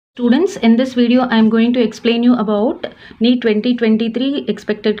Students, in this video I am going to explain you about NEET 2023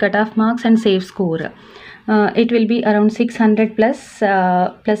 expected cutoff marks and safe score. It will be around 600 plus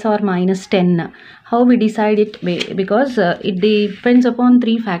or minus 10. How we decide it? Because it depends upon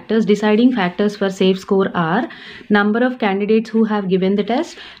three factors. Deciding factors for safe score are number of candidates who have given the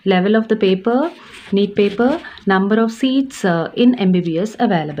test, level of the paper, NEET paper, number of seats in MBBS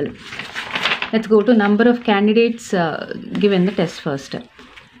available. Let's go to number of candidates given the test first.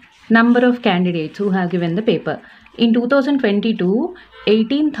 Number of candidates who have given the paper. In 2022,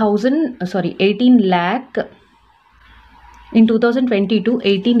 18 lakh. In 2022,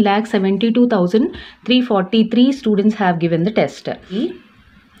 18 lakh 72,343 students have given the test.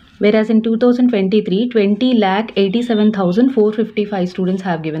 Whereas in 2023, 20 lakh 87,455 students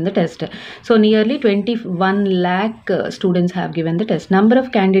have given the test. So nearly 21 lakh students have given the test. Number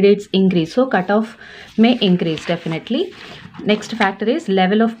of candidates increase. So cutoff may increase definitely. Next factor is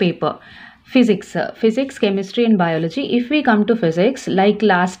level of paper. Physics, chemistry and biology. If we come to physics, like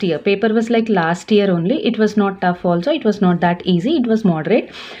last year, paper was like last year only. It was not tough also. It was not that easy. It was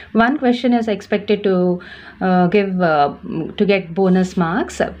moderate. One question is expected to get bonus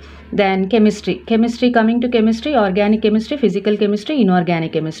marks. Then chemistry, coming to chemistry, organic chemistry, physical chemistry,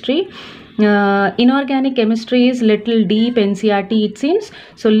 inorganic chemistry. Inorganic chemistry is little deep NCERT it seems,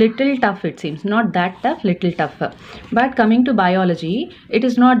 so little tough it seems, not that tough, little tougher. But coming to biology, it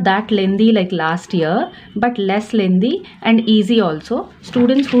is not that lengthy like last year, but less lengthy and easy also.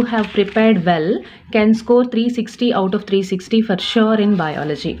 Students who have prepared well can score 360 out of 360 for sure in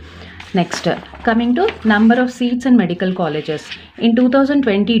biology. Next, coming to number of seats in medical colleges. In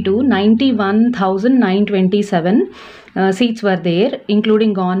 2022, 91,927 seats were there,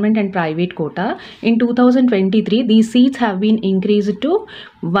 including government and private quota. In 2023, these seats have been increased to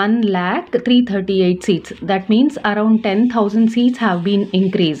 1,338 seats. That means around 10,000 seats have been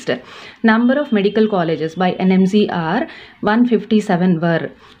increased. Number of medical colleges by NMC are 157 were,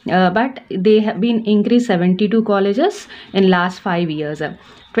 but they have been increased 72 colleges in last 5 years.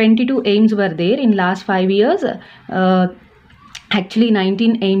 22 aims were there in last 5 years. Actually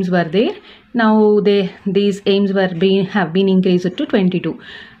 19 aims were there. Now these aims have been increased to 22.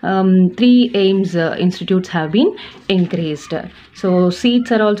 3 aims institutes have been increased. So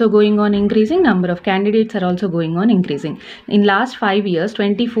seats are also going on increasing. Number of candidates are also going on increasing. In last 5 years,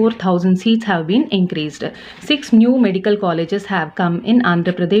 24,000 seats have been increased. 6 new medical colleges have come in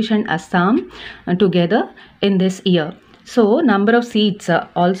Andhra Pradesh and Assam together in this year. So number of seats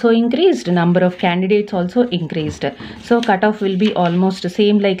also increased, number of candidates also increased. So cutoff will be almost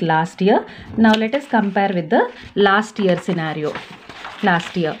same like last year. Now let us compare with the last year scenario.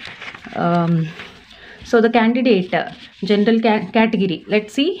 Last year. So the candidate general category.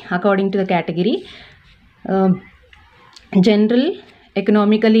 Let's see according to the category. General,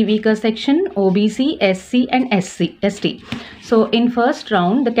 economically weaker section, OBC, SC and ST. So in first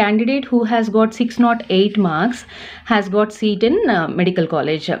round, the candidate who has got 608 marks has got seat in medical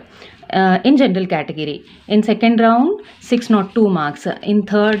college in general category. In second round, 602 marks. In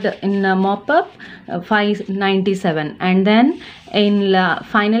third, in mop-up, 597. And then in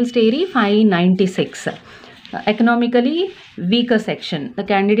final stary, 596. Economically weaker section. The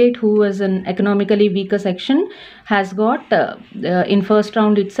candidate who was in economically weaker section has got in first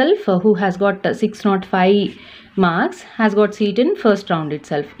round itself who has got 605 marks has got seat in first round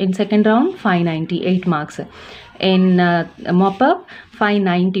itself. In second round 598 marks. In mop-up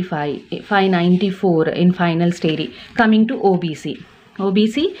 594 in final stary. Coming to OBC.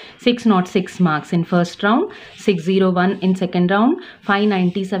 OBC 606 marks in first round, 601 in second round,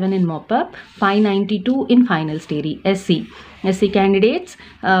 597 in mop-up, 592 in final stary. SC candidates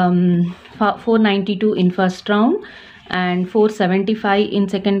 492 in first round and 475 in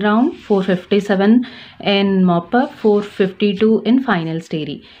second round, 457 in mop-up, 452 in final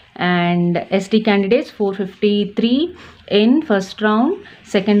stary. And ST candidates 453 in first round,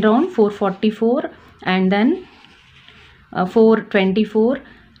 second round 444 and then 424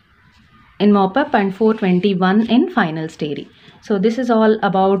 in mop-up and 421 in final stary. So this is all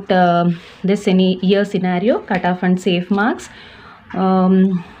about this year scenario, cutoff and safe marks.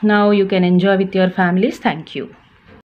 Now you can enjoy with your families. Thank you.